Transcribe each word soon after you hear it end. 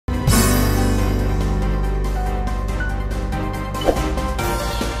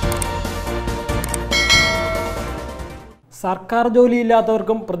സർക്കാർ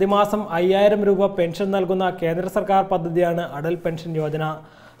ജോലിയില്ലാത്തവർക്കും പ്രതിമാസം 5000 രൂപ പെൻഷൻ നൽകുന്ന കേന്ദ്ര സർക്കാർ പദ്ധതിയാണ് അടൽ പെൻഷൻ യോജന.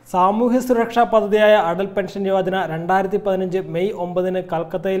 സാമൂഹ്യ സുരക്ഷാ പദ്ധതിയായ അടൽ പെൻഷൻ യോജന 2015 മെയ് 9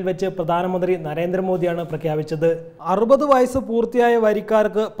 കൽക്കത്തയിൽ വെച്ച് പ്രധാനമന്ത്രി നരേന്ദ്രമോദിയാണ് പ്രഖ്യാപിച്ചത്. 60 വയസ്സ് പൂർത്തിയായ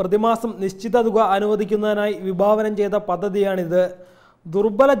വരിക്കാർക്ക് പ്രതിമാസം നിശ്ചിത തുക അനുവദിക്കുന്നതിനായി വിഭാവനം ചെയ്ത പദ്ധതിയാണിത്.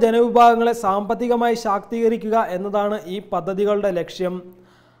 ദുർബല ജനവിഭാഗങ്ങളെ സാമ്പത്തികമായി ശാക്തീകരിക്കുക എന്നതാണ് ഈ പദ്ധതികളുടെ ലക്ഷ്യം.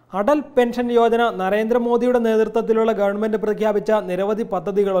 അടൽ പെൻഷൻ യോജന നരേന്ദ്രമോദിയുടെ നേതൃത്വത്തിലുള്ള ഗവൺമെൻറ് പ്രഖ്യാപിച്ച നിരവധി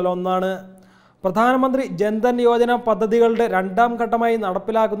പദ്ധതികളിലൊന്നാണ്. പ്രധാനമന്ത്രി ജൻധൻ യോജന പദ്ധതികളുടെ രണ്ടാം ഘട്ടമായി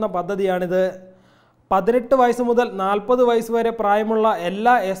നടപ്പിലാക്കുന്ന പദ്ധതിയാണിത്. 18 വയസ്സ് മുതൽ 40 വയസ്സ് വരെ പ്രായമുള്ള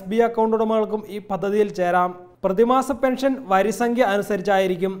എല്ലാ SB അക്കൗണ്ട് ഉടമകൾക്കും ഈ പദ്ധതിയിൽ ചേരാം. പ്രതിമാസ പെൻഷൻ വരിസംഖ്യ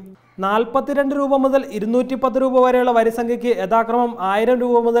അനുസരിച്ചായിരിക്കും. 42 രൂപ മുതൽ 210 രൂപ വരെയുള്ള വരിസംഖ്യയ്ക്ക് യഥാക്രമം 1000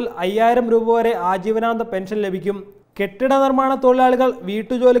 രൂപ മുതൽ 5000 രൂപ വരെ ആജീവനാന്ത പെൻഷൻ ലഭിക്കും. കെട്ടിട നിർമ്മാണ തൊഴിലാളികൾ,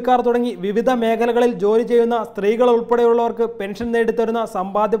 വീട്ടുജോലിക്കാർ തുടങ്ങി വിവിധ മേഖലകളിൽ ജോലി ചെയ്യുന്ന സ്ത്രീകൾ ഉൾപ്പെടെയുള്ളവർക്ക് പെൻഷൻ നേടിത്തരുന്ന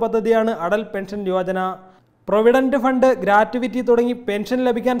സമ്പാദ്യ പദ്ധതിയാണ് Atal pension Yojana. Provident fund, gratuity തുടങ്ങി പെൻഷൻ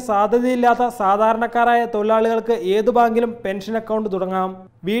ലഭിക്കാൻ സാധ്യതയില്ലാത്ത സാധാരണക്കാരായ തൊഴിലാളികൾക്ക് ഏതു ബാങ്കിലും പെൻഷൻ അക്കൗണ്ട് തുടങ്ങാം.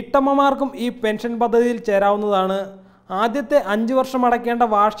 വീട്ടമ്മമാർക്കും ഈ പെൻഷൻ പദ്ധതിയിൽ ചേരാവുന്നതാണ്. ആദ്യത്തെ 5 വർഷം അടയ്ക്കേണ്ട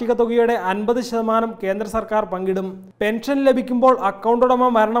വാർഷിക തുകയുടെ 50% കേന്ദ്ര സർക്കാർ പങ്കിടും. പെൻഷൻ ലഭിക്കുമ്പോൾ അക്കൗണ്ട് ഉടമ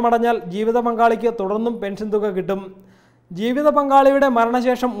മരണമടഞ്ഞാൽ ജീവിത പങ്കാളിക്ക് തുടർന്നും പെൻഷൻ തുക കിട്ടും. ജീവിത പങ്കാളിയുടെ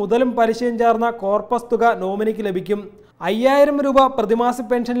മരണശേഷം മുതലും പലിശയും ചേർന്ന കോർപ്പസ് തുക നോമിനിക്ക് ലഭിക്കും. 5000 രൂപ പ്രതിമാസ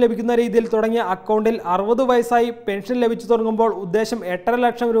പെൻഷൻ ലഭിക്കുന്ന രീതിയിൽ തുടങ്ങിയ അക്കൗണ്ടിൽ 60 വയസ്സായി പെൻഷൻ ലഭിച്ചു തുടങ്ങുമ്പോൾ ഉദ്ദേശം 8.5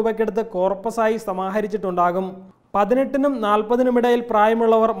 ലക്ഷം രൂപയ്ക്കടുത്ത് കോർപ്പസായി സമാഹരിച്ചിട്ടുണ്ടാകും. 18നും 40നും ഇടയിൽ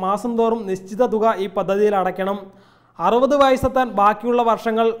പ്രായമുള്ളവർ മാസം തോറും നിശ്ചിത തുക ഈ പദ്ധതിയിൽ അടയ്ക്കണം. 60 വയസ്സെത്താൻ ബാക്കിയുള്ള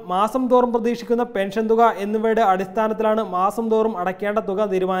വർഷങ്ങൾ, മാസം തോറും പ്രതീക്ഷിക്കുന്ന പെൻഷൻ തുക എന്നിവയുടെ അടിസ്ഥാനത്തിലാണ് മാസം തോറും അടയ്ക്കേണ്ട തുക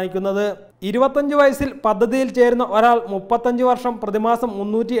തീരുമാനിക്കുന്നത്. 25 വയസ്സിൽ പദ്ധതിയിൽ ചേരുന്ന ഒരാൾ 35 വർഷം പ്രതിമാസം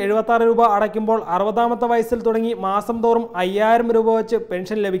 376 രൂപ അടയ്ക്കുമ്പോൾ 60ാമത്തെ വയസ്സിൽ തുടങ്ങി മാസം തോറും 5000 രൂപ വെച്ച്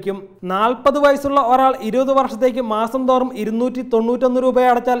പെൻഷൻ ലഭിക്കും. 40 വയസ്സുള്ള ഒരാൾ 20 വർഷത്തേക്ക് മാസം തോറും 291 രൂപ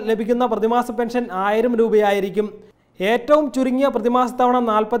അടച്ചാൽ ലഭിക്കുന്ന പ്രതിമാസ പെൻഷൻ 1000 രൂപയായിരിക്കും. ഏറ്റവും ചുരുങ്ങിയ പ്രതിമാസ തവണ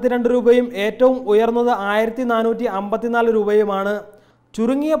 42 രൂപയും ഏറ്റവും ഉയർന്നത് 1454 രൂപയുമാണ്.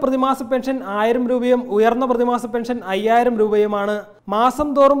 ചുരുങ്ങിയ പ്രതിമാസ പെൻഷൻ 1000 രൂപയും ഉയർന്ന പ്രതിമാസ പെൻഷൻ 5000 രൂപയുമാണ്. മാസം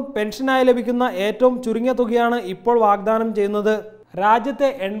തോറും പെൻഷനായി ലഭിക്കുന്ന ഏറ്റവും ചുരുങ്ങിയ തുകയാണ് ഇപ്പോൾ വാഗ്ദാനം ചെയ്യുന്നത്. രാജ്യത്തെ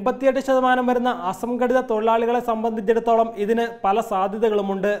 88% വരുന്ന അസംഘടിത തൊഴിലാളികളെ സംബന്ധിച്ചിടത്തോളം ഇതിന് പല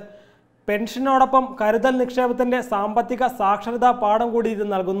സാധ്യതകളുമുണ്ട്. പെൻഷനോടൊപ്പം കരുതൽ നിക്ഷേപത്തിൻ്റെ സാമ്പത്തിക സാക്ഷരതാ പാഠം കൂടി ഇത്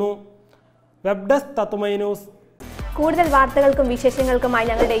നൽകുന്നു. Web desk Tatwamayi news. കൂടുതൽ വാർത്തകൾക്കും വിശേഷങ്ങൾക്കുമായി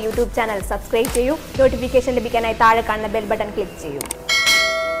ഞങ്ങളുടെ യൂട്യൂബ് ചാനൽ സബ്സ്ക്രൈബ് ചെയ്യൂ. നോട്ടിഫിക്കേഷൻ ലഭിക്കാനായി താഴെ കാണുന്ന ബെൽ ബട്ടൺ ക്ലിക്ക് ചെയ്യൂ.